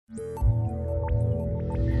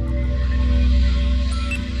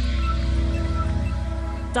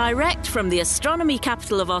Direct from the astronomy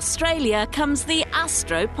capital of Australia comes the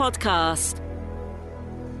AstroPodcast,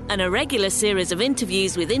 an irregular series of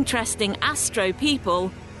interviews with interesting astro people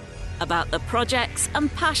about the projects and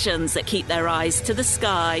passions that keep their eyes to the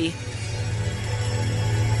sky.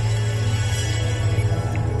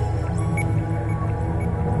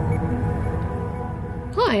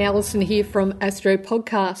 Hi, Alison here from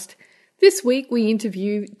AstroPodcast. This week we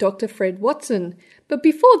interview Dr. Fred Watson. But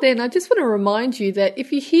before then, I just want to remind you that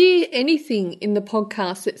if you hear anything in the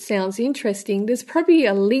podcast that sounds interesting, there's probably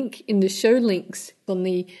a link in the show links on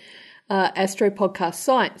the AstroPodcast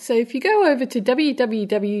site. So if you go over to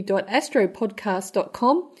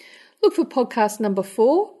www.astropodcast.com, look for podcast number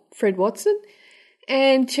 4, Fred Watson,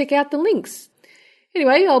 and check out the links.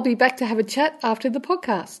 Anyway, I'll be back to have a chat after the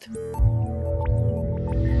podcast.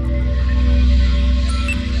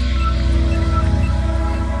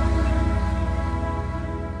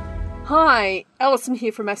 Hi, Alison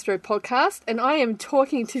here from AstroPodcast, and I am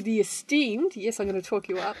talking to the esteemed, yes, I'm going to talk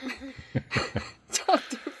you up,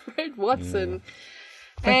 Dr. Fred Watson.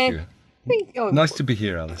 Thank you. Nice to be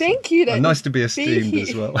here, Alison. Thank you. And nice to be esteemed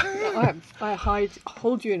as well. I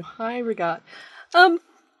hold you in high regard. Don't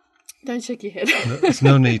shake your head. There's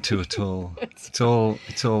no need to at all. It's all.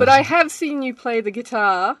 But I have seen you play the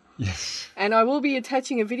guitar. Yes. And I will be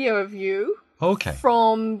attaching a video of you. Okay.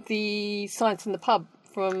 From the Science in the Pub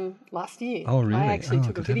from last year. Oh, really? I actually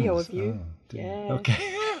took a video of you. Yeah. Okay.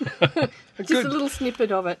 Just a little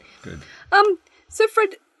snippet of it. Good. So,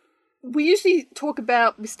 Fred, we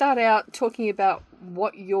start out talking about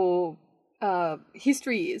what your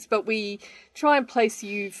history is, but we try and place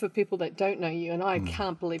you for people that don't know you, and I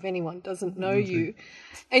can't believe anyone doesn't know you.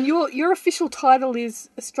 And your official title is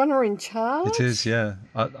Astronomer in Charge? It is, yeah.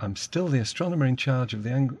 I'm still the astronomer in charge of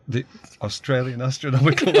the Australian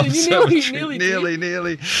Astronomical Observatory.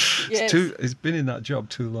 Nearly. Yes. It's been in that job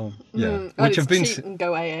too long. Yeah. Which I've been and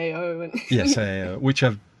go AAO. And yes, AAO, which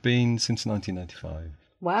I've been since 1995.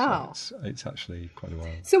 Wow. So it's actually quite a while.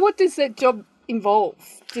 So what does that job involve?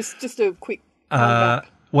 Just a quick roundup.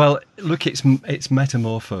 Well, look, it's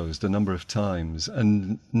metamorphosed a number of times,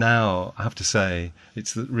 and now I have to say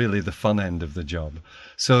it's really the fun end of the job.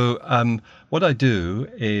 So what I do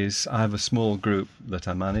is I have a small group that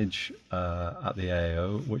I manage at the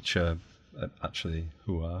AAO, which are actually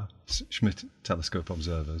Schmidt telescope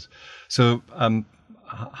observers. So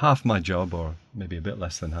half my job, or maybe a bit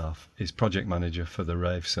less than half, is project manager for the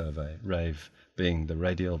RAVE survey, RAVE being the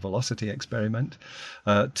radial velocity experiment,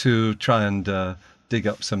 to try and dig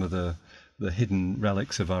up some of the hidden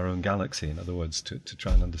relics of our own galaxy, in other words, to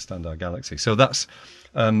try and understand our galaxy. So that's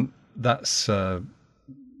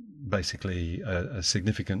basically a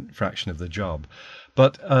significant fraction of the job.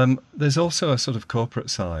 But there's also a sort of corporate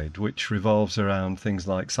side, which revolves around things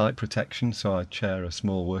like site protection. So I chair a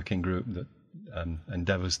small working group that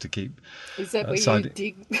endeavours to keep. Is that where you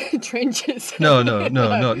dig trenches? No,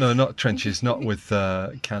 not trenches, not with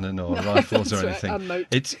cannon or rifles or anything. Right,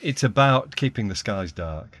 it's about keeping the skies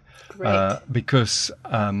dark. Because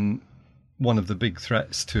one of the big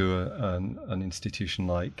threats to an institution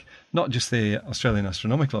like not just the Australian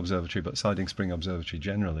Astronomical Observatory, but Siding Spring Observatory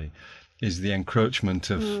generally, is the encroachment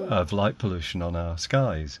of light pollution on our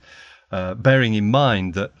skies. Bearing in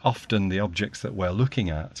mind that often the objects that we're looking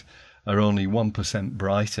at are only 1%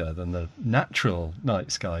 brighter than the natural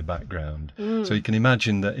night sky background. So you can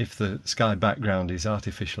imagine that if the sky background is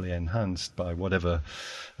artificially enhanced by whatever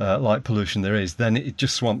light pollution there is, then it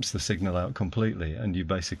just swamps the signal out completely and you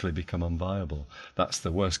basically become unviable. That's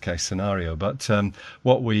the worst case scenario. But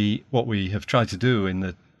what we have tried to do in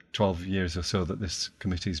the 12 years or so that this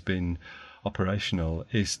committee's been operational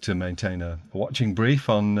is to maintain a watching brief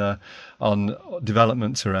on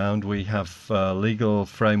developments around. We have a legal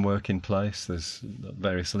framework in place. There's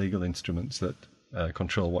various legal instruments that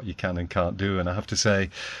control what you can and can't do. And I have to say,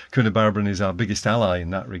 Coonabarabran is our biggest ally in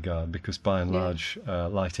that regard, because by and large,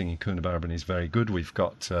 lighting in Coonabarabran is very good. We've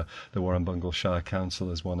got the Warrumbungle Shire Council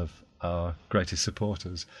as one of our greatest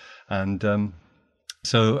supporters. And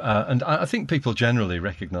So I think people generally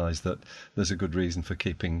recognise that there's a good reason for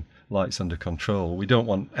keeping lights under control. We don't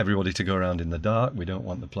want everybody to go around in the dark. We don't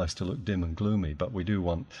want the place to look dim and gloomy, but we do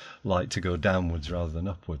want light to go downwards rather than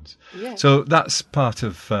upwards. Yeah. So that's part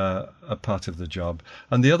of the job.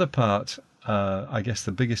 And the other part, I guess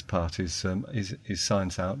the biggest part, is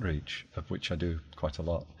science outreach, of which I do quite a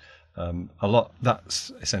lot. A lot that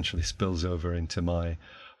essentially spills over into my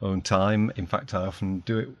own time. In fact, I often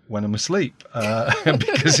do it when I'm asleep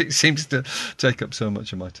because it seems to take up so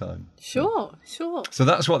much of my time. Sure. So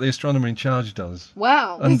that's what the astronomer in charge does.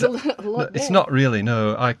 Wow, And there's a lot it's there. not really,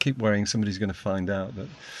 no. I keep worrying somebody's going to find out that,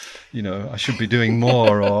 I should be doing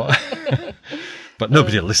more, or... But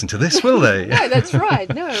nobody will listen to this, will they? No, that's right.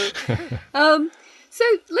 No. So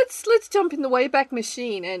let's jump in the Wayback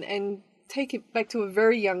Machine and take it back to a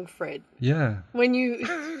very young Fred. Yeah. When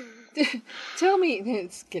you tell me,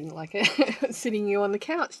 it's getting like sitting you on the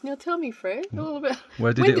couch. Now tell me, Fred, all about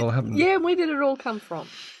Where did it all happen? Yeah, where did it all come from?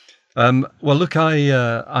 Well, look,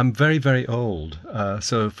 I'm very, very old.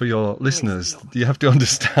 So for your listeners, you have to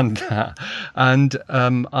understand that. And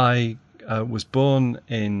I was born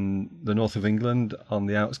in the north of England on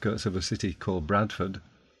the outskirts of a city called Bradford.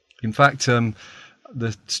 In fact,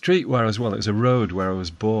 the street where it was a road where I was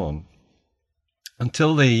born,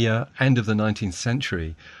 until the end of the 19th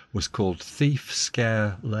century, was called Thief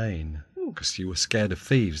Scare Lane, because you were scared of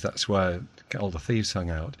thieves. That's where all the thieves hung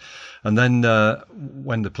out. And then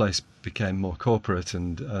when the place became more corporate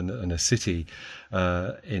and a city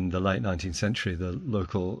in the late 19th century, the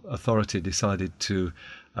local authority decided to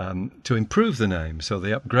improve the name. So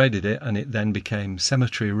they upgraded it, and it then became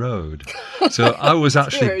Cemetery Road. So I was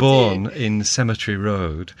actually born in Cemetery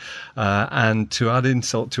Road. And to add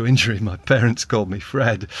insult to injury, my parents called me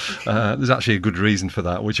Fred. There's actually a good reason for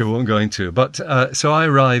that, which I won't go into. But so I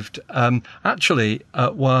arrived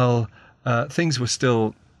while things were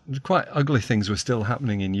still, quite ugly things were still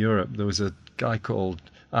happening in Europe. There was a guy called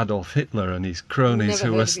Adolf Hitler and his cronies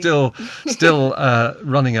who were still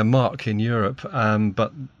running amok in Europe,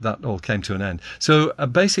 but that all came to an end. So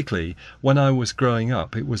basically, when I was growing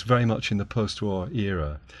up, it was very much in the post-war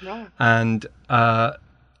era. Right. And at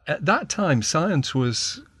that time, science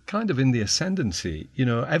was kind of in the ascendancy.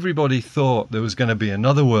 Everybody thought there was going to be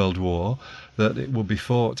another world war, that it would be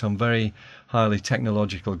fought on very highly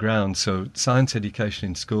technological grounds. So science education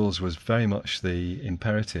in schools was very much the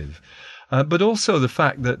imperative. But also the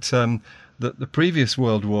fact that that the previous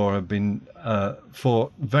World War had been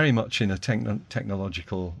fought very much in a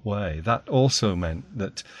technological way. That also meant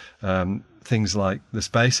that things like the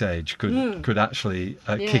space age could actually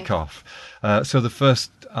kick off. So the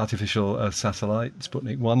first artificial Earth satellite,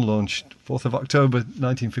 Sputnik 1, launched 4th of October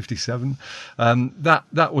 1957.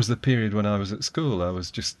 That was the period when I was at school. I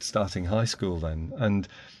was just starting high school then. And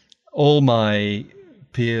all my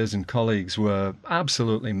peers and colleagues were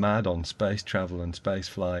absolutely mad on space travel and space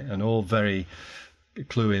flight, and all very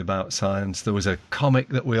cluey about science. There was a comic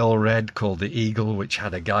that we all read called The Eagle, which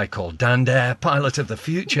had a guy called Dan Dare, pilot of the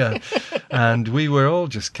future. And we were all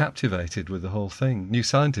just captivated with the whole thing. New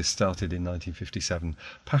Scientist started in 1957.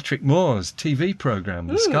 Patrick Moore's TV programme,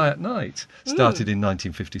 The Sky at Night, started in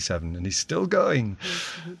 1957, and he's still going.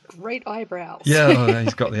 Great eyebrows. Yeah,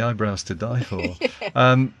 he's got the eyebrows to die for.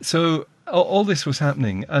 So all this was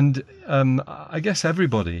happening, and I guess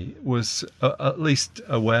everybody was at least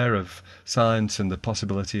aware of science and the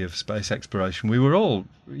possibility of space exploration. We were all,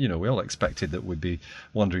 we all expected that we'd be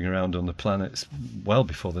wandering around on the planets well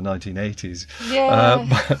before the 1980s.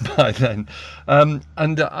 By then.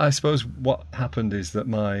 And I suppose what happened is that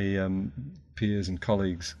my peers and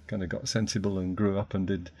colleagues kind of got sensible and grew up and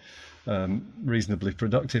did reasonably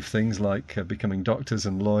productive things like becoming doctors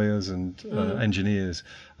and lawyers and engineers,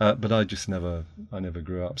 but I never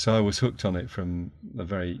grew up. So I was hooked on it from a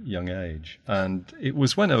very young age, and it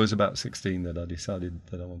was when I was about 16 that I decided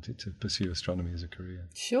that I wanted to pursue astronomy as a career.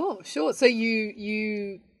 Sure. So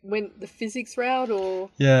you went the physics route, or?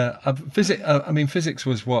 Yeah, physics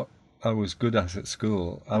was what I was good at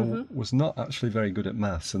school. I was not actually very good at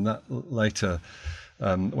maths, and that later,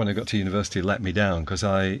 when I got to university, let me down, because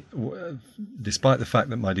despite the fact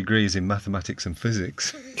that my degree is in mathematics and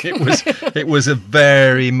physics, it was a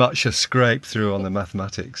very much a scrape through on the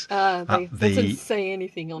mathematics. It doesn't say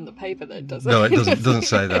anything on the paper, though, does it? No, it doesn't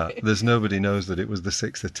say that. There's nobody knows that it was the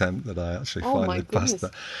 6th attempt that I actually finally passed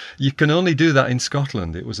that. You can only do that in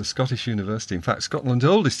Scotland. It was a Scottish university. In fact, Scotland's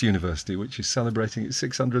oldest university, which is celebrating its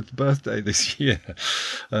 600th birthday this year,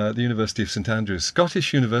 the University of St Andrews.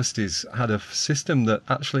 Scottish universities had a system that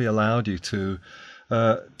actually allowed you to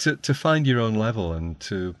find your own level and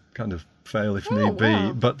to kind of fail if need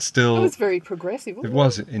be, but still. It was very progressive. It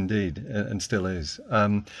was indeed, and still is.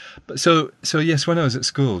 But so yes, when I was at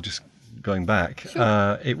school, just going back,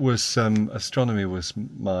 it was astronomy was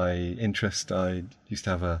my interest. I used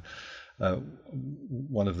to have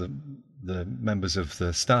one of the members of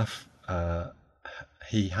the staff.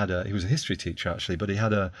 He was a history teacher actually, but he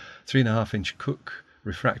had a 3.5-inch Cooke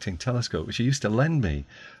refracting telescope, which he used to lend me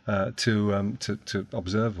to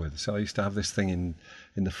observe with. So I used to have this thing in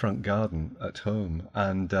the front garden at home.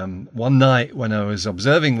 And one night when I was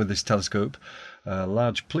observing with this telescope, a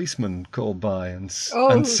large policeman called by and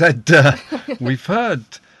said, "We've heard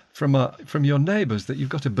from your neighbours that you've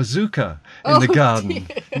got a bazooka in the garden."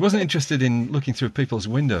 Dear. He wasn't interested in looking through people's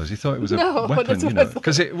windows. He thought it was a weapon,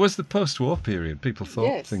 because it was the post-war period. People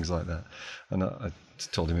thought things like that. And I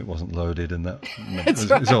told him it wasn't loaded, and that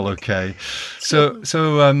it was all okay. So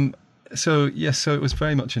it was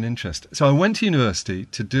very much an interest. So I went to university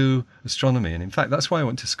to do astronomy, and in fact that's why I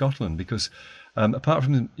went to Scotland, because apart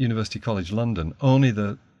from University College London, only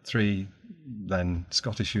the 3 then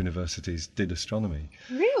Scottish universities did astronomy.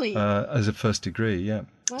 Really? As a first degree, yeah.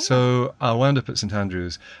 Wow. So I wound up at St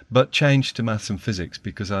Andrews, but changed to maths and physics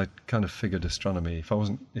because I kind of figured astronomy,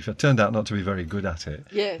 if I turned out not to be very good at it,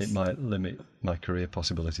 it might limit my career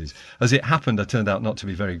possibilities. As it happened, I turned out not to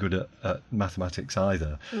be very good at mathematics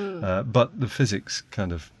either, but the physics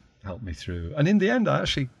kind of helped me through. And in the end,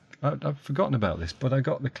 I've forgotten about this, but I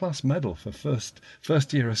got the class medal for first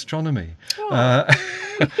year astronomy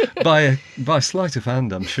by sleight of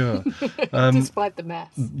hand, I'm sure. Despite the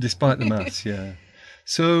maths. Despite the maths, yeah.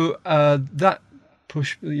 So that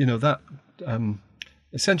push,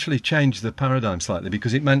 essentially changed the paradigm slightly,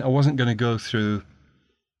 because it meant I wasn't going to go through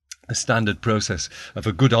a standard process of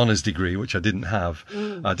a good honours degree, which I didn't have.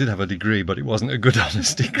 I did have a degree, but it wasn't a good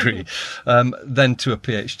honours degree. Then to a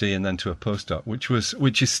PhD, and then to a postdoc,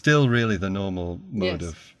 which is still really the normal mode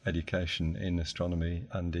of education in astronomy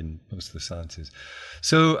and in most of the sciences.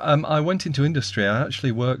 So I went into industry. I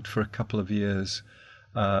actually worked for a couple of years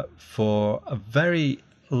for a very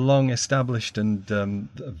long-established and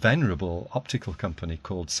venerable optical company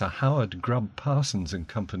called Sir Howard Grubb Parsons and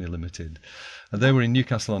Company Limited. They were in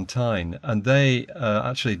Newcastle on Tyne, and they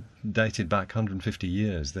actually dated back 150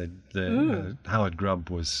 years. Howard Grubb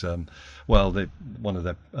was, one of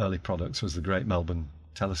their early products was the Great Melbourne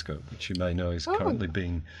Telescope, which you may know is currently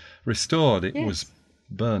being restored. It was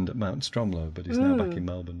burned at Mount Stromlo, but is now back in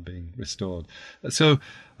Melbourne being restored. So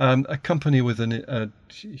a company with a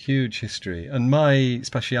huge history, and my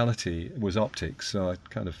speciality was optics, so I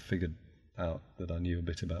kind of figured out that I knew a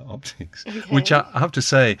bit about optics, which I have to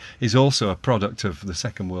say is also a product of the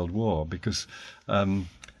Second World War, because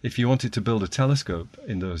if you wanted to build a telescope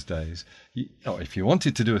in those days, or if you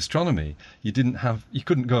wanted to do astronomy, you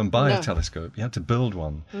couldn't go and buy a telescope. You had to build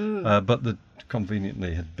one. But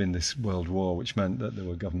conveniently had been this World War, which meant that there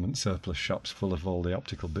were government surplus shops full of all the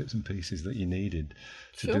optical bits and pieces that you needed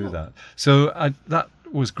to do that. So that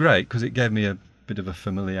was great, because it gave me a bit of a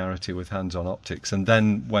familiarity with hands-on optics. And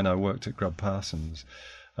then when I worked at Grubb Parsons,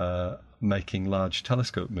 making large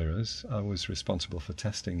telescope mirrors, I was responsible for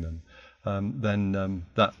testing them.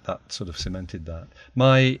 That sort of cemented that.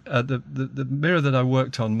 The mirror that I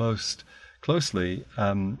worked on most closely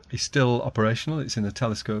is still operational. It's in a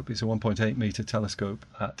telescope. It's a 1.8 metre telescope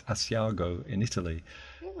at Asiago in Italy.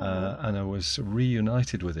 And I was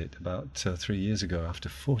reunited with it about 3 years ago, after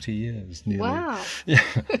 40 years nearly. Wow! Yeah,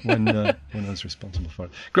 when I was responsible for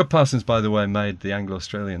it. Grubb Parsons, by the way, made the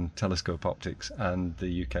Anglo-Australian telescope optics and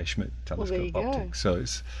the UK Schmidt telescope optics. So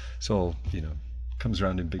it's all, comes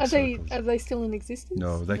around in big circles. Are they still in existence?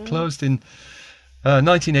 No, they closed in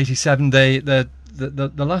 1987.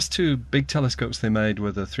 The last 2 big telescopes they made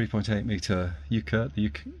were the 3.8 metre UCIRT,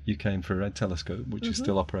 the UK Infrared Telescope, which is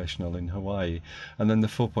still operational in Hawaii, and then the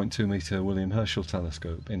 4.2 metre William Herschel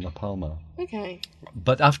Telescope in La Palma. Okay.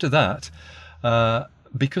 But after that,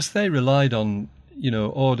 because they relied on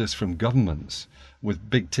orders from governments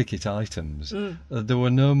with big ticket items, there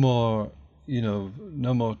were no more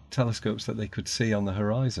telescopes that they could see on the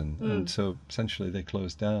horizon, and so essentially they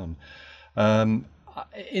closed down.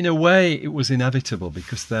 In a way, it was inevitable,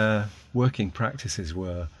 because their working practices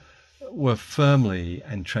were firmly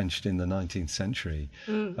entrenched in the 19th century.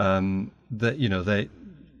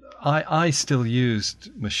 I still used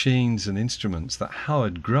machines and instruments that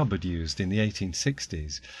Howard Grubb had used in the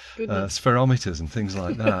 1860s, spherometers and things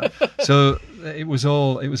like that. So it was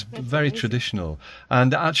very traditional,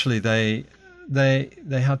 and actually they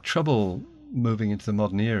had trouble moving into the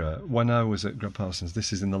modern era. When I was at Grubb Parsons,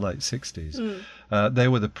 this is in the late 60s, they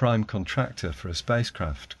were the prime contractor for a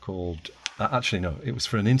spacecraft called... it was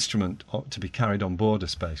for an instrument to be carried on board a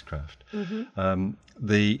spacecraft.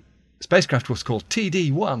 The spacecraft was called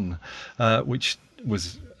TD-1, which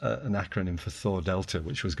was an acronym for Thor Delta,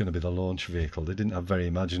 which was going to be the launch vehicle. They didn't have very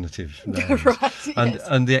imaginative names. Right, yes.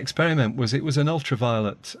 And the experiment was, it was an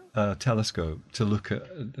ultraviolet telescope to look at,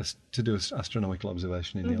 to do astronomical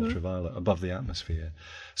observation in the ultraviolet above the atmosphere.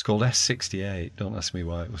 It's called S68. Don't ask me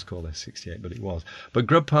why it was called S68, but it was. But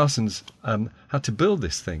Grubb Parsons had to build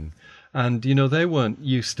this thing. And, you know, they weren't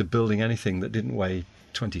used to building anything that didn't weigh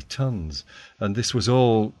 20 tons, and this was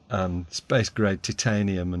all space grade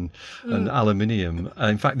titanium and aluminium.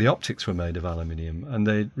 In fact, the optics were made of aluminium, and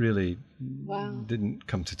they really didn't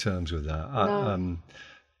come to terms with that. No.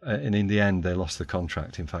 And in the end, they lost the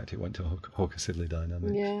contract. In fact, it went to Hawker Siddeley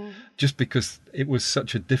Dynamics, Yeah. just because it was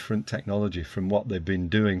such a different technology from what they've been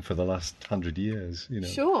doing for the last 100 years. You know.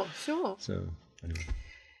 Sure. So anyway.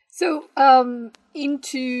 So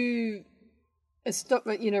into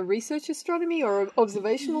research astronomy or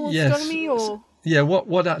observational astronomy, or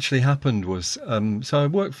what actually happened was, so I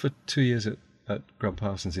worked for 2 years at Grubb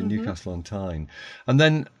Parsons in Newcastle on Tyne, and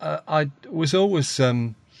then I was always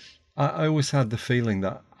I always had the feeling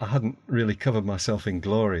that I hadn't really covered myself in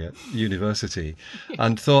glory at university,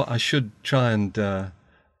 and thought I should try and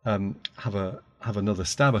have another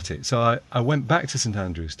stab at it. So I went back to St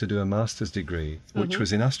Andrews to do a master's degree, which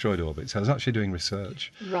was in asteroid orbits. I was actually doing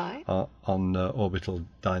research on orbital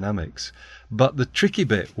dynamics. But the tricky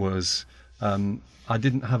bit was I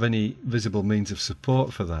didn't have any visible means of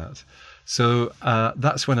support for that. So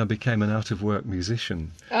that's when I became an out-of-work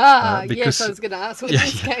musician. Yes, I was going to ask when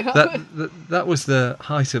this came up. That was the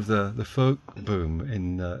height of the folk boom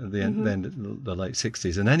in the late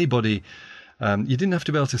 60s. And anybody... you didn't have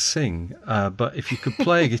to be able to sing, but if you could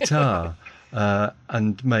play a guitar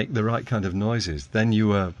and make the right kind of noises, then you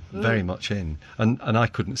were very much in. And I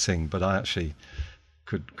couldn't sing, but I actually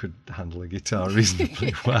could handle a guitar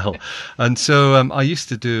reasonably well. And so I used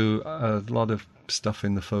to do a lot of stuff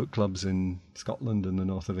in the folk clubs in Scotland and the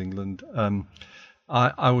north of England.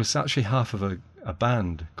 I was actually half of a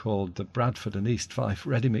band called the Bradford and East Fife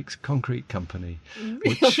Ready Mix Concrete Company,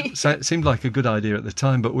 which seemed like a good idea at the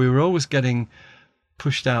time, but we were always getting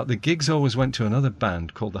pushed out. The gigs always went to another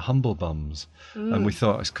band called the Humble Bums, and we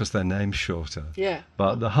thought it's because their name's shorter. Yeah.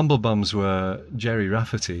 But the Humble Bums were Jerry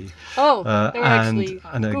Rafferty. Oh, they were actually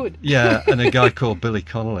good. Yeah, and a guy called Billy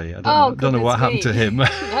Connolly. I don't know what happened to him.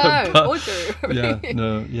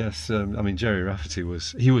 No, Yes. I mean, Jerry Rafferty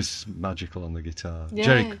was magical on the guitar.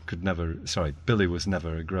 Yeah. Billy was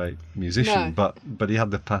never a great musician, but he had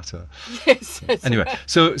the patter. Yes. Anyway, right.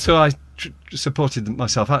 so I supported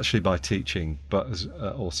myself actually by teaching, but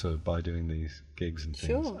also by doing these gigs and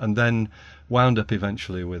things. Sure. And then wound up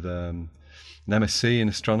eventually with an MSc in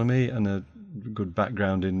astronomy and a good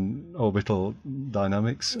background in orbital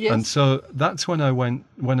dynamics. Yes. And so that's when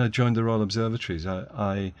I joined the Royal Observatories.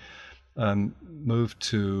 I moved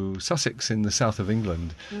to Sussex in the south of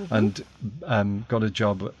England and got a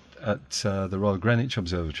job at the Royal Greenwich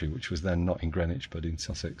Observatory, which was then not in Greenwich but in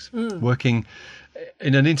Sussex, working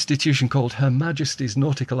in an institution called Her Majesty's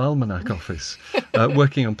Nautical Almanac Office,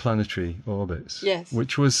 working on planetary orbits. Yes.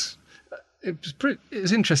 Which was it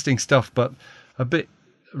was interesting stuff, but a bit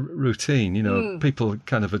routine. You know, people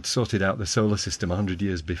kind of had sorted out the solar system 100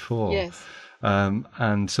 years before. Yes.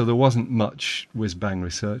 And so there wasn't much whiz-bang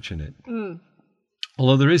research in it.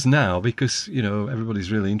 Although there is now, because, you know,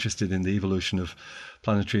 everybody's really interested in the evolution of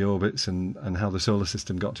planetary orbits and how the solar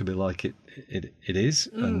system got to be like it is,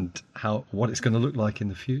 and what it's going to look like in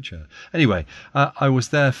the future. Anyway, I was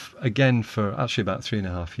there again for actually about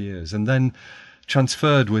 3.5 years, and then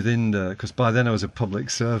transferred because by then I was a public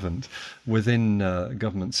servant within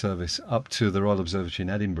government service, up to the Royal Observatory in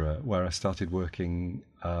Edinburgh, where I started working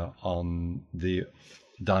on the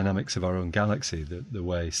dynamics of our own galaxy, the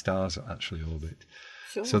way stars actually orbit.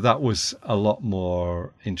 Sure. So that was a lot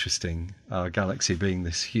more interesting, our galaxy being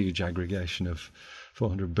this huge aggregation of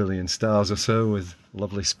 400 billion stars or so, with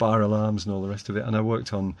lovely spiral arms and all the rest of it. And I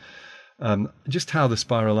worked on just how the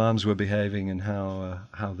spiral arms were behaving and how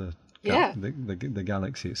the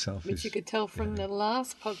galaxy itself Which is. you could tell from the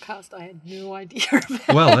last podcast, I had no idea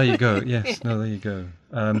about. Well, there you go. Yes, no, there you go.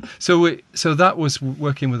 So that was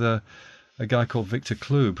working with a guy called Victor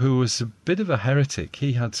Klube, who was a bit of a heretic.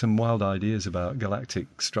 He had some wild ideas about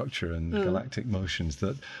galactic structure and galactic motions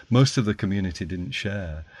that most of the community didn't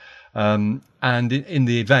share. And in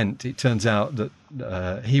the event, it turns out that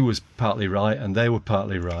he was partly right and they were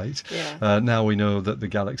partly right. Yeah. Now we know that the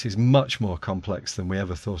galaxy is much more complex than we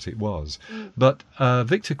ever thought it was. But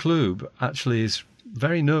Victor Klube actually is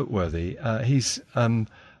very noteworthy. He's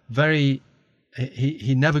very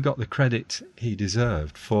he never got the credit he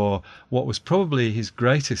deserved for what was probably his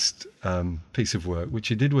greatest piece of work, which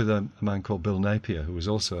he did with a man called Bill Napier, who was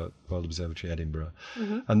also at Royal Observatory, Edinburgh.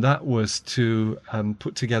 Mm-hmm. And that was to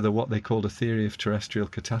put together what they called a theory of terrestrial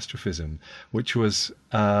catastrophism, which was...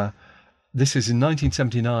 this is in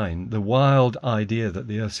 1979, the wild idea that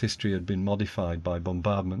the Earth's history had been modified by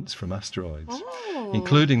bombardments from asteroids,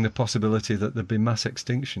 including the possibility that there'd been mass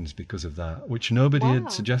extinctions because of that, which nobody had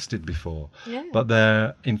suggested before. Yeah. But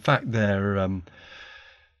their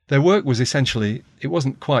work was essentially, it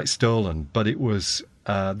wasn't quite stolen, but it was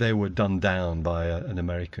they were done down by an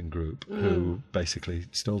American group who basically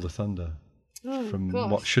stole the thunder.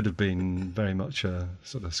 What should have been very much a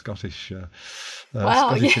sort of Scottish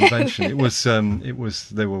invention. It was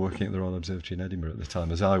they were working at the Royal Observatory in Edinburgh at the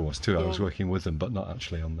time, as I was too. I was working with them, but not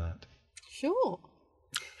actually on that. Sure.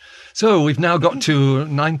 So we've now got to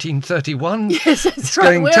 1931. Yes, that's it's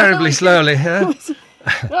going terribly slowly here.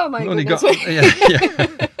 Oh my goodness! No,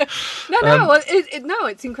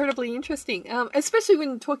 it's incredibly interesting, especially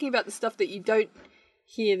when talking about the stuff that you don't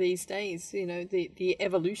hear these days, the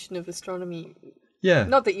evolution of astronomy. Yeah.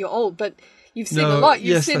 Not that you're old, but you've seen a lot.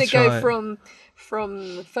 You've seen it go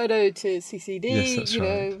from photo to CCD,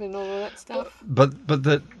 and all of that stuff. But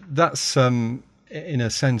that's in a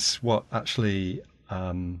sense what actually,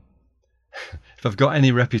 if I've got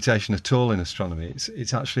any reputation at all in astronomy,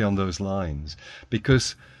 it's actually on those lines,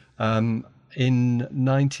 because in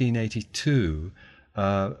 1982.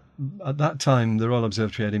 At that time, the Royal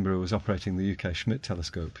Observatory Edinburgh was operating the UK Schmidt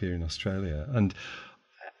telescope here in Australia, and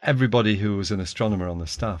everybody who was an astronomer on the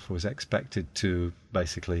staff was expected to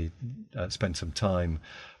basically spend some time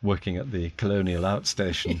working at the Colonial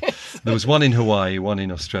Outstation. Yes. There was one in Hawaii, one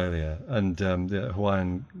in Australia, and the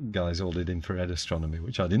Hawaiian guys all did infrared astronomy,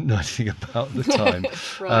 which I didn't know anything about at the time.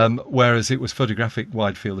 Right. Whereas it was photographic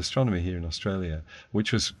wide-field astronomy here in Australia,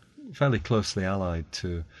 which was fairly closely allied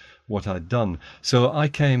to what I'd done. So I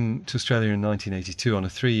came to Australia in 1982 on a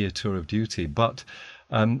 3-year tour of duty, but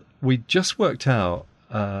we just worked out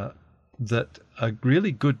that a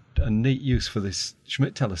really good and neat use for this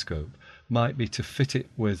Schmidt telescope might be to fit it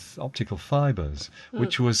with optical fibres,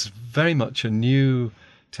 which was very much a new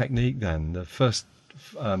technique then. The first,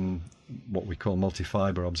 what we call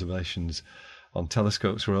multi-fibre observations on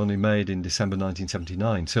telescopes were only made in December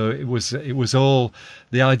 1979. So it was all,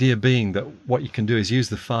 the idea being that what you can do is use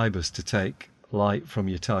the fibres to take light from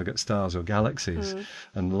your target stars or galaxies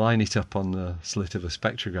and line it up on the slit of a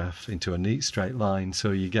spectrograph into a neat straight line,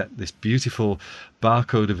 so you get this beautiful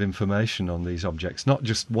barcode of information on these objects, not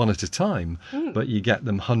just one at a time, but you get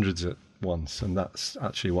them hundreds at once, and that's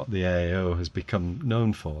actually what the AAO has become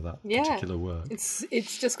known for, that particular work. It's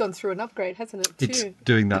just gone through an upgrade, hasn't it, too? It's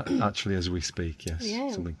doing that actually as we speak, yes.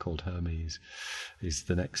 Yeah. Something called Hermes is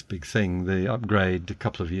the next big thing. The upgrade a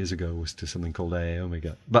couple of years ago was to something called AA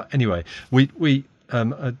Omega. But anyway, we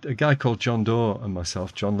a guy called John Dorr and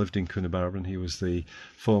myself, John lived in Coonabarabran, and he was the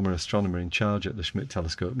former astronomer in charge at the Schmidt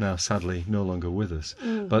telescope, now sadly no longer with us.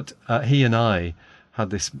 But he and I had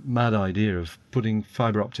this mad idea of putting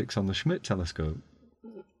fibre optics on the Schmidt telescope.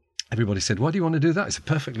 Everybody said, why do you want to do that? It's a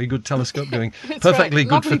perfectly good telescope doing perfectly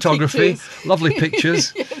good photography, lovely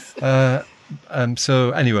pictures. Yes.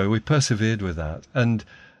 So anyway, we persevered with that. And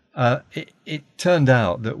it turned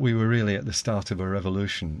out that we were really at the start of a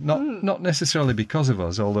revolution. Not necessarily because of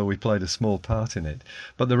us, although we played a small part in it.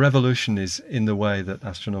 But the revolution is in the way that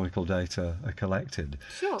astronomical data are collected.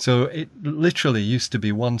 Sure. So it literally used to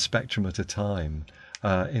be one spectrum at a time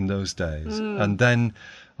in those days. And then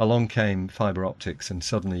along came fibre optics, and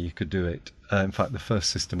suddenly you could do it. In fact, the first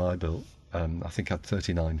system I built, I think had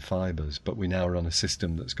 39 fibres, but we now run a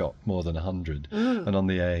system that's got more than 100. And on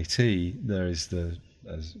the AAT, there is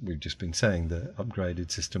as we've just been saying, the upgraded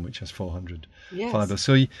system, which has 400 fibres.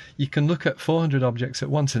 So you can look at 400 objects at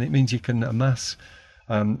once, and it means you can amass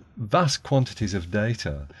vast quantities of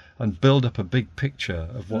data and build up a big picture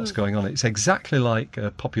of what's going on. It's exactly like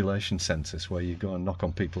a population census, where you go and knock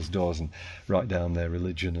on people's doors and write down their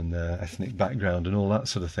religion and their ethnic background and all that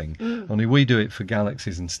sort of thing. Only we do it for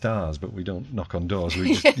galaxies and stars, but we don't knock on doors.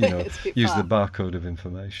 We just use the barcode of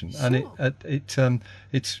information. Sure. And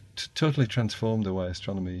it's totally transformed the way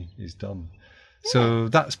astronomy is done. Yeah. So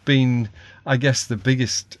that's been, I guess, the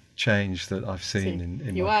biggest change that I've seen in my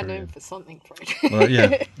career. You are known for something, Fred. Well,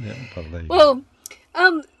 yeah, probably. Well,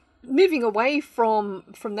 moving away from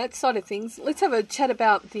that side of things, let's have a chat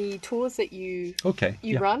about the tours that you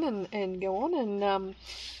run and go on. And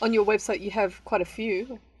on your website, you have quite a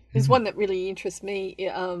few. There's one that really interests me,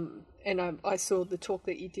 I saw the talk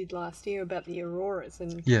that you did last year about the auroras,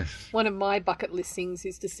 and yes, one of my bucket list things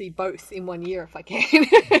is to see both in 1 year if I can.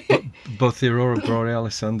 Both the aurora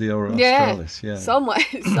borealis and the aurora australis. Yeah, some way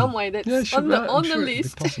that's on the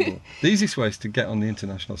list. It'd be possible. The easiest way is to get on the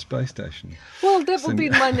International Space Station. Well, that would be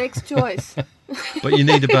my next choice. But you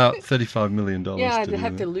need about $35 million. Yeah, I'd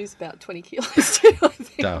have to lose about 20 kilos too, I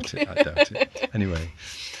think. I doubt it. Anyway.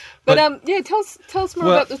 But tell us more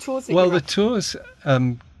about the tours. The tours,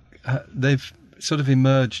 they've sort of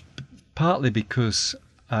emerged partly because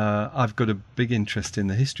I've got a big interest in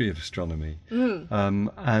the history of astronomy.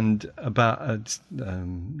 And about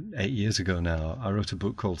 8 years ago now, I wrote a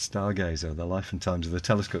book called Stargazer, The Life and Times of the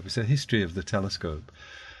Telescope. It's a history of the telescope.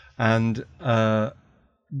 And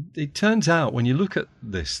it turns out, when you look at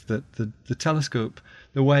this, that the telescope,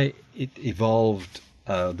 the way it evolved,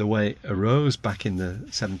 the way it arose back in the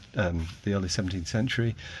early 17th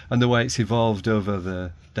century, and the way it's evolved over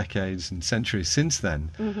the decades and centuries since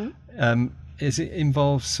then, is it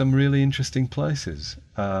involves some really interesting places.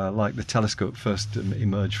 Like the telescope first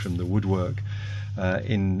emerged from the woodwork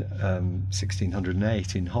in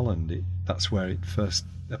 1608 in Holland. That's where it first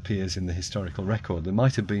appears in the historical record. There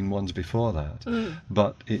might have been ones before that,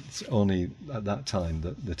 but it's only at that time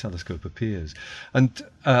that the telescope appears. And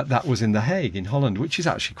that was in The Hague in Holland, which is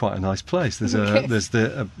actually quite a nice place. There's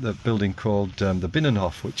the building called the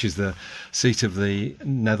Binnenhof, which is the seat of the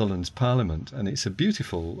Netherlands Parliament, and it's a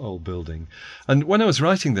beautiful old building. And when I was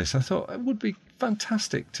writing this, I thought it would be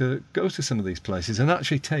fantastic to go to some of these places and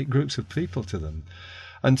actually take groups of people to them.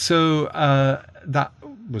 And so that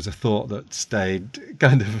was a thought that stayed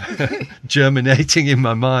kind of germinating in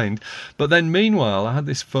my mind. But then meanwhile, I had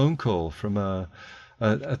this phone call from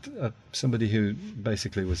somebody who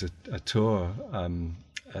basically was a tour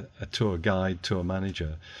guide, tour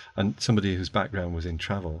manager, and somebody whose background was in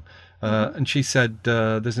travel. And she said,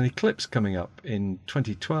 there's an eclipse coming up in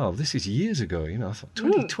 2012. This is years ago, I thought,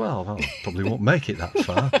 2012? I probably won't make it that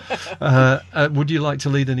far. Would you like to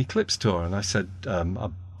lead an eclipse tour? And I said,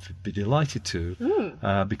 I'd be delighted to,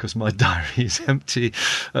 because my diary is empty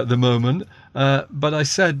at the moment. But I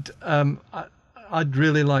said, I'd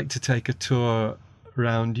really like to take a tour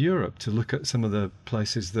around Europe to look at some of the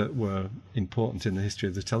places that were important in the history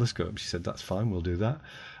of the telescope. She said, that's fine, we'll do that.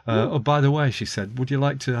 Oh, by the way, she said, would you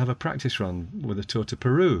like to have a practice run with a tour to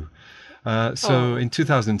Peru? In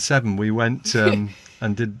 2007, we went and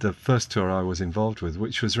did the first tour I was involved with,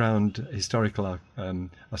 which was around historical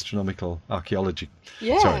astronomical archaeology.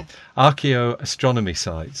 Archaeoastronomy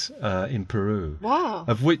sites in Peru. Wow.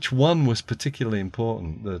 Of which one was particularly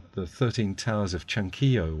important, the 13 Towers of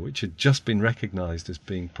Chanquillo, which had just been recognised as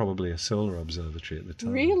being probably a solar observatory at the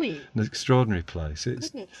time. Really? An extraordinary place.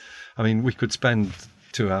 I mean, we could spend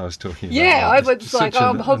 2 hours talking about it. I was like,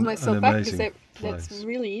 I'm holding myself back because that's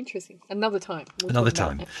really interesting. Another time.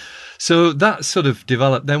 So that sort of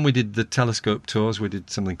developed. Then we did the telescope tours. We did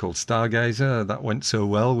something called Stargazer. That went so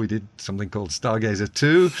well. We did something called Stargazer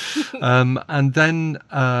 2. And then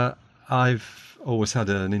I've always had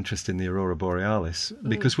an interest in the aurora borealis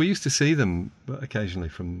because we used to see them occasionally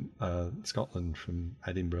from Scotland, from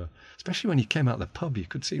Edinburgh. Especially when you came out of the pub, you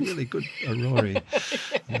could see really good aurorae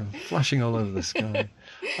flashing all over the sky.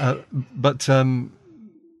 But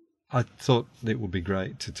I thought it would be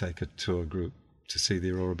great to take a tour group to see the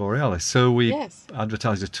aurora borealis. So we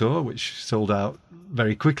advertised a tour, which sold out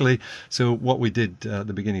very quickly. So what we did at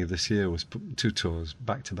the beginning of this year was put 2 tours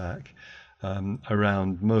back to back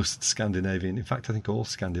around most Scandinavian, in fact, I think all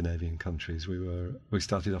Scandinavian countries. We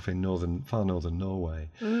started off in far northern Norway,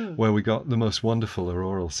 where we got the most wonderful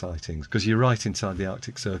auroral sightings, because you're right inside the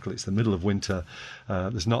Arctic Circle. It's the middle of winter.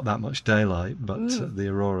 There's not that much daylight, but the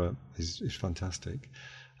aurora is fantastic.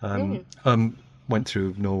 Went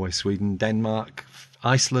through Norway, Sweden, Denmark,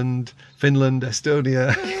 Iceland, Finland,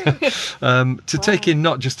 Estonia, to take in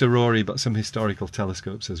not just aurorae but some historical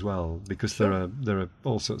telescopes as well, because there are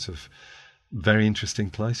all sorts of very interesting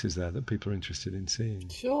places there that people are interested in seeing.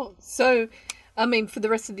 Sure. So, I mean, for the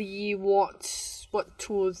rest of the year, what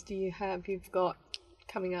tours do you have? You've got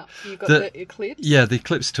coming up. You've got the eclipse. Yeah, the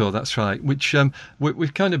eclipse tour. That's right. Which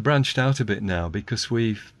we've kind of branched out a bit now because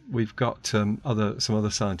we've got some other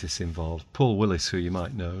scientists involved. Paul Willis, who you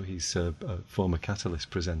might know, he's a former Catalyst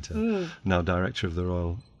presenter, now director of the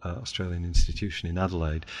Royal Australian Institution in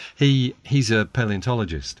Adelaide. He's a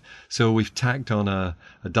paleontologist, so we've tacked on a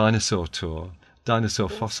dinosaur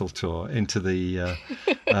fossil tour into the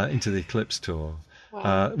eclipse tour.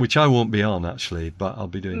 Wow. which I won't be on actually, but I'll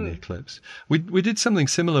be doing the eclipse. We did something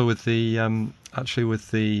similar with the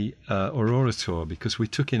Aurora tour, because we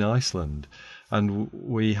took in Iceland, and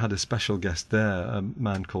we had a special guest there, a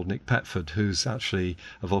man called Nick Petford, who's actually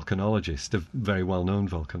a volcanologist, a very well-known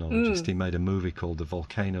volcanologist. He made a movie called The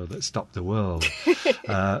Volcano That Stopped the World,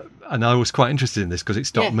 and I was quite interested in this because it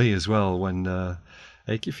stopped me as well when.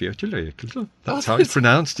 That's how it's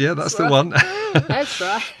pronounced. Yeah, that's the one. That's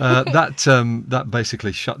right. That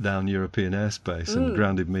basically shut down European airspace and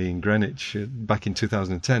grounded me in Greenwich back in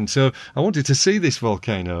 2010. So I wanted to see this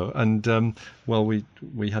volcano, and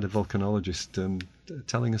we had a volcanologist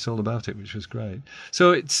telling us all about it, which was great.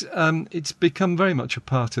 So it's become very much a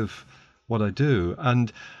part of what I do,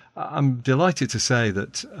 and I'm delighted to say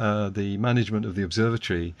that the management of the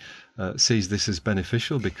observatory sees this as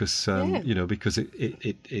beneficial because because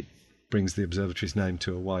it brings the observatory's name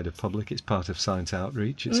to a wider public. It's part of science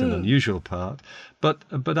outreach. It's an unusual part, but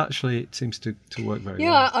actually it seems to work very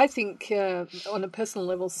well. Yeah, I think on a personal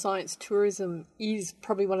level, science tourism is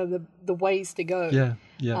probably one of the ways to go.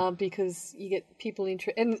 Yeah. Because you get people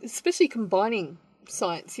interested, and especially combining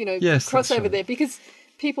science, Yes, crossover right. there, because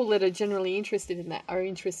people that are generally interested in that are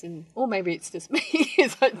interested in, or maybe it's just me,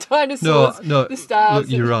 it's like dinosaurs, the stars.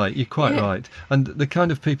 Look, you're right. You're quite right. And the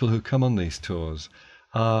kind of people who come on these tours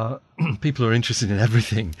are people who are interested in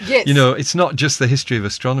everything. Yes. It's not just the history of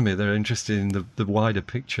astronomy. They're interested in the wider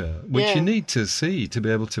picture, which you need to see to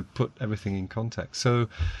be able to put everything in context. So,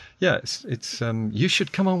 yeah, it's you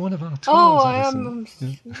should come on one of our tours. Oh, Alison.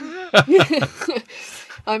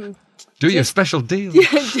 I'm Do your special deal.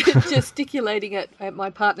 gesticulating at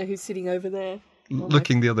my partner who's sitting over there.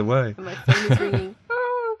 Looking the other way. And my phone is ringing.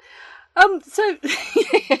 So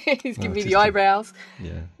he's giving me the eyebrows.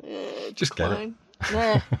 Yeah. Just get it.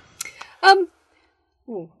 Nah. I'm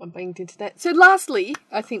banged into that. So lastly,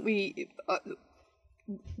 I think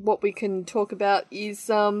what we can talk about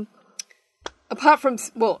is, apart from,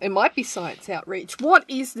 it might be science outreach, what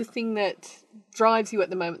is the thing that drives you at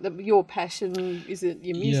the moment, your passion? Is it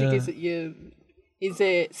your music? Yeah. Is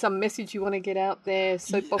there some message you want to get out there,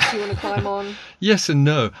 soapbox you want to climb on? Yes and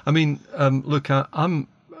no. I mean, look, I'm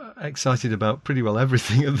excited about pretty well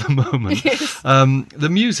everything at the moment. Yes. The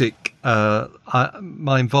music,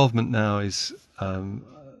 my involvement now is, I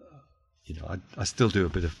still do a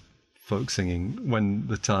bit of folk singing when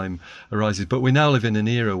the time arises, but we now live in an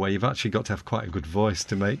era where you've actually got to have quite a good voice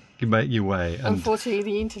to make your way. And, unfortunately,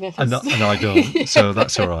 the internet and I don't, so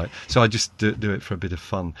that's all right. So I just do it for a bit of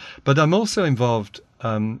fun. But I'm also involved.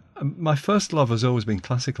 My first love has always been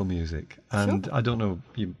classical music, and I don't know,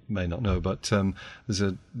 you may not know, but there's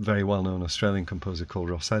a very well-known Australian composer called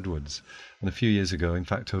Ross Edwards, and a few years ago, in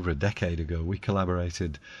fact over a decade ago, we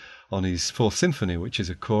collaborated on his Fourth Symphony, which is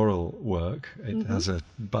a choral work. It has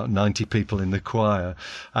about 90 people in the choir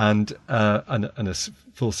and a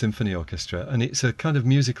full symphony orchestra, and it's a kind of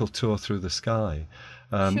musical tour through the sky.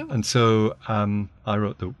 And so I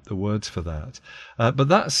wrote the words for that. But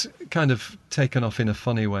that's kind of taken off in a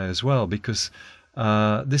funny way as well, because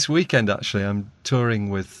this weekend, actually, I'm touring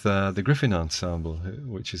with the Griffin Ensemble,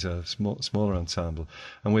 which is a smaller ensemble,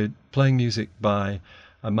 and we're playing music by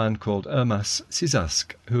a man called Urmas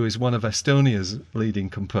Sisask, who is one of Estonia's leading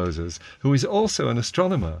composers, who is also an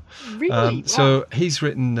astronomer. Really? Wow. So he's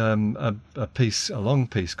written a long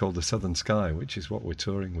piece called The Southern Sky, which is what we're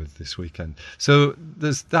touring with this weekend. So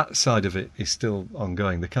there's that side of it is still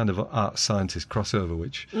ongoing, the kind of art-scientist crossover,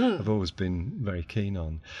 which I've always been very keen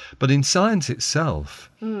on. But in science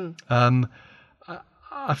itself,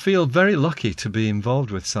 I feel very lucky to be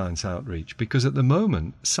involved with science outreach, because at the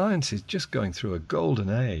moment science is just going through a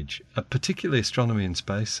golden age, particularly astronomy and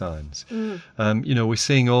space science. We're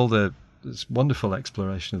seeing all this wonderful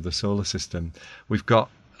exploration of the solar system. We've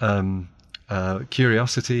got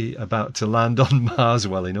Curiosity about to land on Mars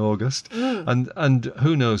in August, and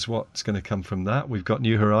who knows what's going to come from that. We've got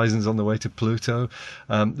New Horizons on the way to Pluto.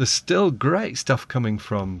 There's still great stuff coming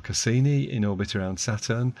from Cassini in orbit around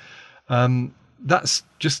Saturn. That's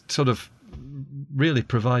just sort of really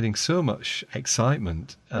providing so much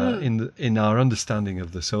excitement in our understanding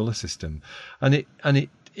of the solar system, and it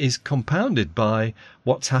is compounded by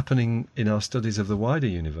what's happening in our studies of the wider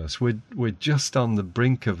universe. We're just on the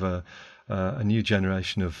brink of a new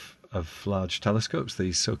generation of large telescopes,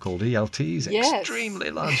 these so-called ELTs, extremely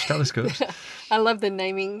large telescopes. I love the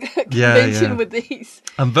naming convention with these.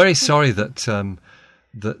 I'm very sorry that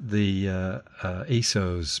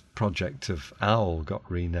ESO's project of OWL got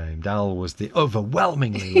renamed. OWL was the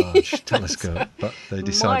overwhelmingly large telescope, but they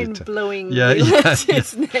decided to... Mind-blowing.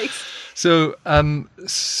 Next. So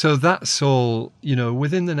that's all,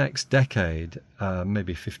 within the next decade,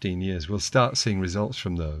 maybe 15 years, we'll start seeing results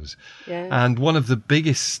from those. Yeah. And one of the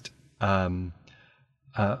biggest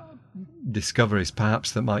discoveries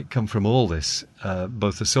perhaps that might come from all this,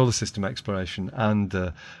 both the solar system exploration and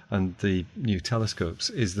the new telescopes,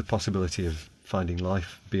 is the possibility of finding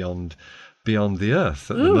life beyond the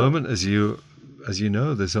Earth. At the moment, as you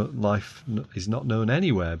know, there's life is not known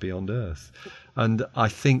anywhere beyond Earth. And I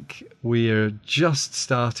think we're just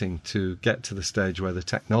starting to get to the stage where the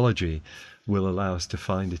technology will allow us to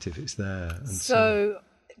find it if it's there. And so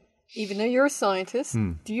even though you're a scientist,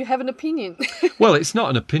 do you have an opinion? Well, it's not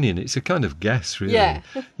an opinion. It's a kind of guess, really. Yeah.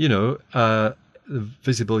 The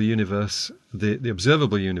visible universe, the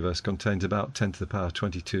observable universe contains about 10 to the power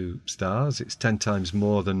 22 stars. It's 10 times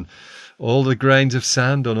more than all the grains of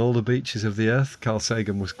sand on all the beaches of the Earth. Carl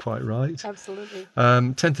Sagan was quite right. Absolutely.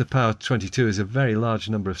 10 to the power 22 is a very large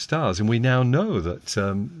number of stars, and we now know that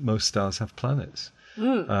most stars have planets.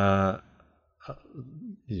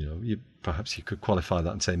 Perhaps you could qualify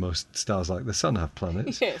that and say most stars like the Sun have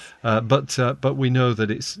planets. Yes. But we know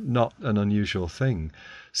that it's not an unusual thing.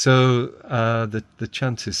 So the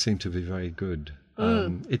chances seem to be very good.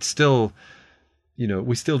 It's still,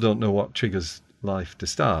 we still don't know what triggers life to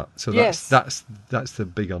start. So that's the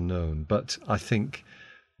big unknown. But I think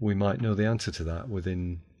we might know the answer to that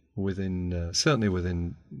within certainly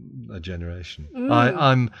within a generation.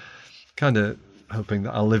 I'm kind of hoping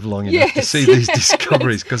that I'll live long enough to see these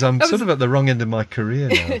discoveries, because I'm sort of at the wrong end of my career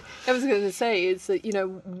now. I was going to say is that,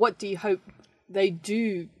 what do you hope they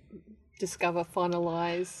do discover,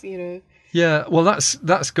 finalise, Yeah, well,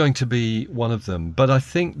 that's going to be one of them. But I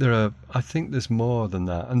think there's more than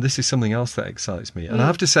that, and this is something else that excites me. And I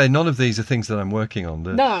have to say, none of these are things that I'm working on.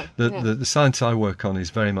 The science I work on is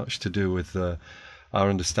very much to do with our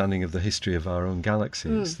understanding of the history of our own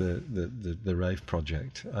galaxies. The RAVE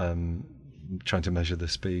project. Trying to measure the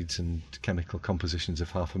speeds and chemical compositions of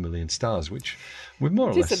 500,000 stars, which we're more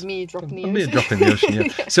or less... Just a mere drop in the ocean. A mere drop in the ocean,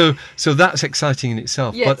 yeah. So that's exciting in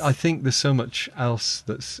itself. Yes. But I think there's so much else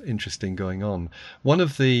that's interesting going on. One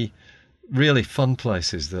of the really fun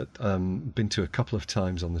places that I've been to a couple of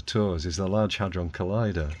times on the tours is the Large Hadron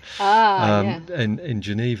Collider in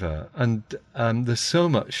Geneva. And there's so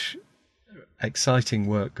much exciting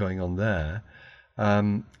work going on there.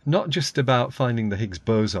 Not just about finding the Higgs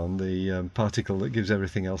boson, the particle that gives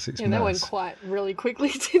everything else its mass. That went quite really quickly,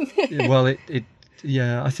 didn't it? Well,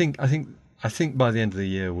 I think by the end of the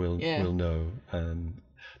year we'll know.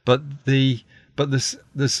 But they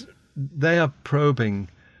are probing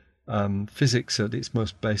physics at its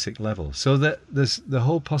most basic level, so that there's the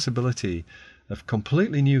whole possibility of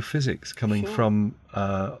completely new physics coming from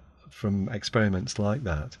experiments like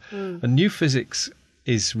that, and new physics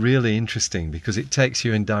is really interesting because it takes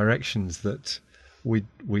you in directions that we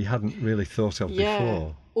hadn't really thought of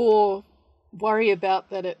before. Or worry about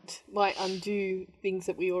that it might undo things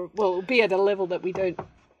that be at a level that we don't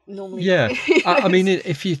normally. Yeah, I mean,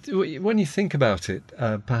 when you think about it,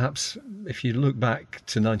 perhaps if you look back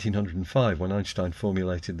to 1905 when Einstein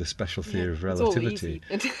formulated the special theory of relativity,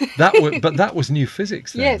 that was new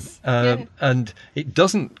physics then. Yes, and it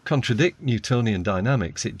doesn't contradict Newtonian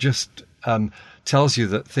dynamics. It just tells you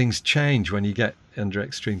that things change when you get under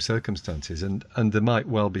extreme circumstances, and there might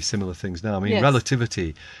well be similar things now. I mean,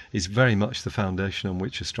 relativity is very much the foundation on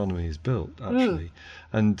which astronomy is built, actually,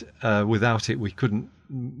 and without it we couldn't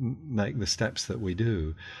make the steps that we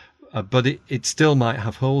do. But it still might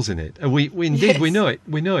have holes in it. We know it.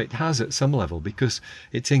 We know it has at some level because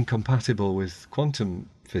it's incompatible with quantum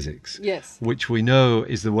physics, which we know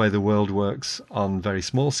is the way the world works on very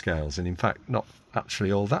small scales, and in fact not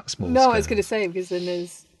actually all that small. No, I was going to say, because then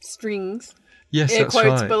there's strings, air that's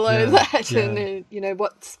quotes right. below that, and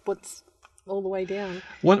what's all the way down.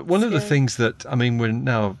 One of the things that, I mean, we're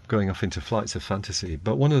now going off into flights of fantasy,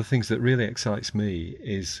 but one of the things that really excites me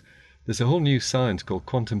is there's a whole new science called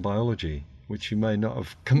quantum biology, which you may not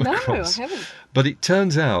have come across. No, I haven't. But it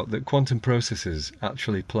turns out that quantum processes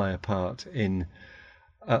actually play a part in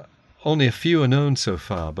only a few are known so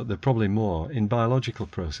far, but there are probably more in biological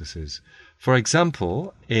processes. For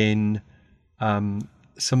example, in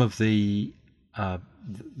some of the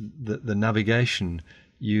navigation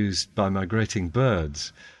used by migrating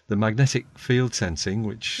birds, the magnetic field sensing,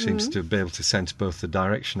 which seems to be able to sense both the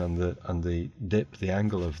direction and the dip, the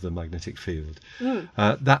angle of the magnetic field,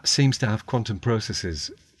 that seems to have quantum processes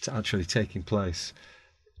actually taking place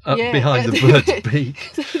behind the bird's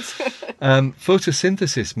beak.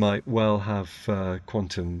 Photosynthesis might well have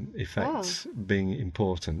quantum effects being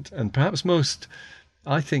important, and perhaps most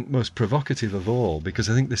provocative of all, because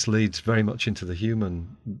I think this leads very much into the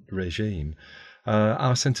human regime.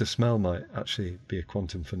 Our sense of smell might actually be a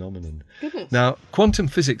quantum phenomenon. Goodness. Now, quantum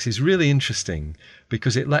physics is really interesting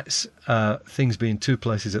because it lets things be in two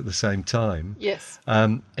places at the same time. Yes.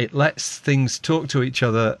 It lets things talk to each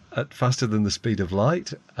other at faster than the speed of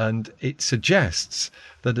light, and it suggests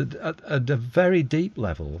that at a very deep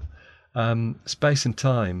level, space and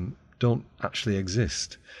time don't actually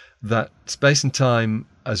exist. That space and time,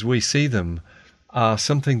 as we see them, are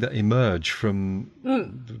something that emerge from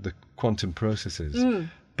the quantum processes.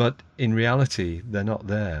 But in reality, they're not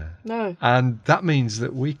there. No. And that means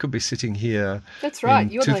that we could be sitting here That's right. in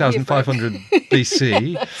You're 2500 not here,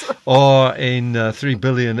 BC right. or in 3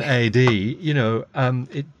 billion AD.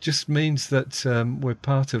 It just means that we're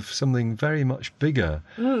part of something very much bigger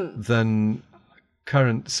than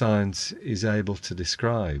current science is able to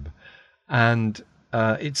describe. And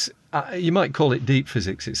it's you might call it deep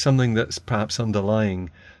physics. It's something that's perhaps underlying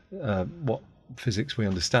what physics we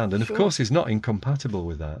understand, and of course is not incompatible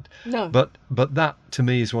with that. No. But that to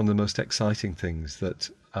me is one of the most exciting things that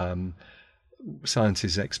science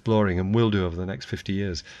is exploring and will do over the next 50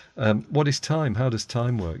 years. What is time? How does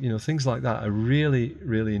time work? Things like that are really,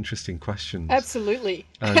 really interesting questions. Absolutely.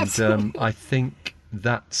 And Absolutely. I think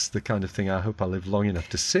that's the kind of thing I hope I live long enough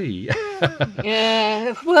to see.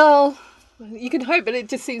 Yeah, well, you can hope, but it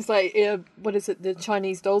just seems like, what is it, the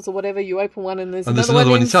Chinese dolls or whatever, you open one and there's another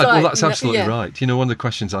one inside. Well, that's absolutely yeah. right. One of the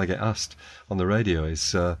questions I get asked on the radio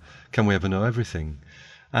is, can we ever know everything?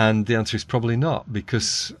 And the answer is probably not,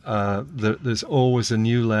 because there's always a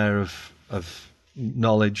new layer of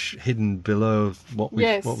knowledge hidden below what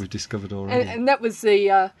we've discovered already. And that was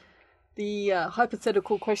the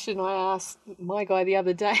hypothetical question I asked my guy the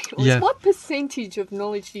other day. What percentage of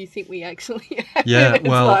knowledge do you think we actually have? Yeah,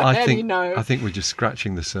 well, I think we're just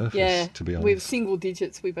scratching the surface, to be honest. With single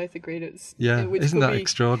digits, we both agreed it's... Yeah, isn't that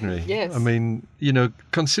extraordinary? Yes. I mean,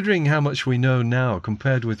 considering how much we know now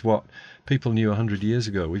compared with what people knew 100 years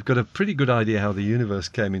ago, we've got a pretty good idea how the universe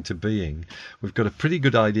came into being. We've got a pretty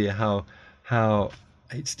good idea how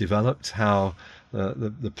it's developed, how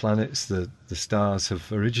the planets, the stars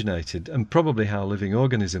have originated, and probably how living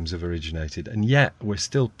organisms have originated, and yet we're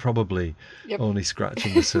still probably only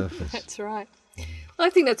scratching the surface. That's right. Well, I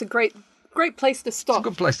think that's a great place to stop. It's a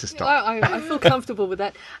good place to stop. I feel comfortable with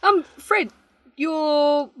that. Fred,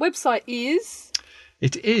 your website is...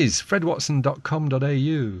 It is fredwatson.com.au.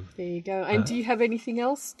 There you go. And do you have anything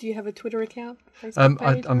else? Do you have a Twitter account? Facebook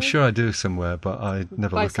page, I'm sure I do somewhere, but I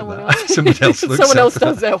never look at that. Else? Somebody else looks Someone at else that.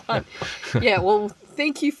 does that one. Yeah, well,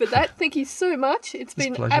 thank you for that. Thank you so much. It's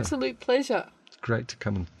been an absolute pleasure. It's great to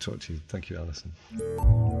come and talk to you. Thank you, Alison.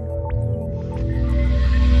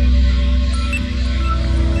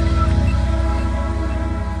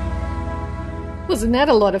 Wasn't that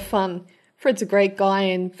a lot of fun? Fred's a great guy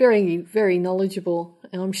and very, very knowledgeable,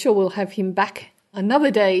 and I'm sure we'll have him back another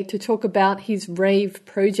day to talk about his rave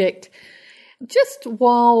project. Just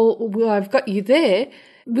while I've got you there,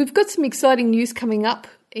 we've got some exciting news coming up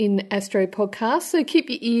in Astro Podcast, so keep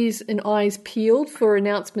your ears and eyes peeled for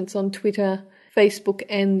announcements on Twitter, Facebook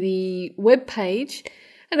and the webpage.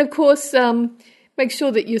 And of course, make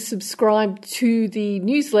sure that you're subscribed to the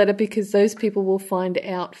newsletter, because those people will find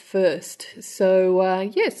out first.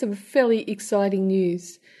 So, some fairly exciting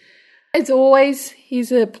news. As always,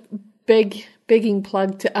 here's a begging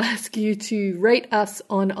plug to ask you to rate us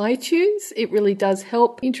on iTunes. It really does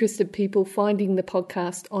help interested people finding the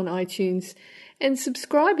podcast on iTunes and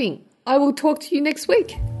subscribing. I will talk to you next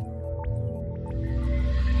week.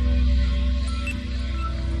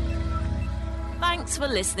 Thanks for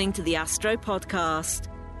listening to the Astro Podcast.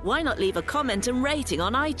 Why not leave a comment and rating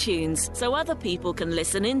on iTunes so other people can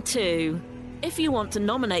listen in too? If you want to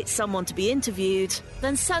nominate someone to be interviewed,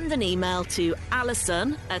 then send an email to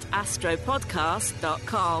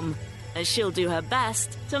alison@astropodcast.com and she'll do her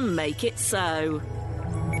best to make it so.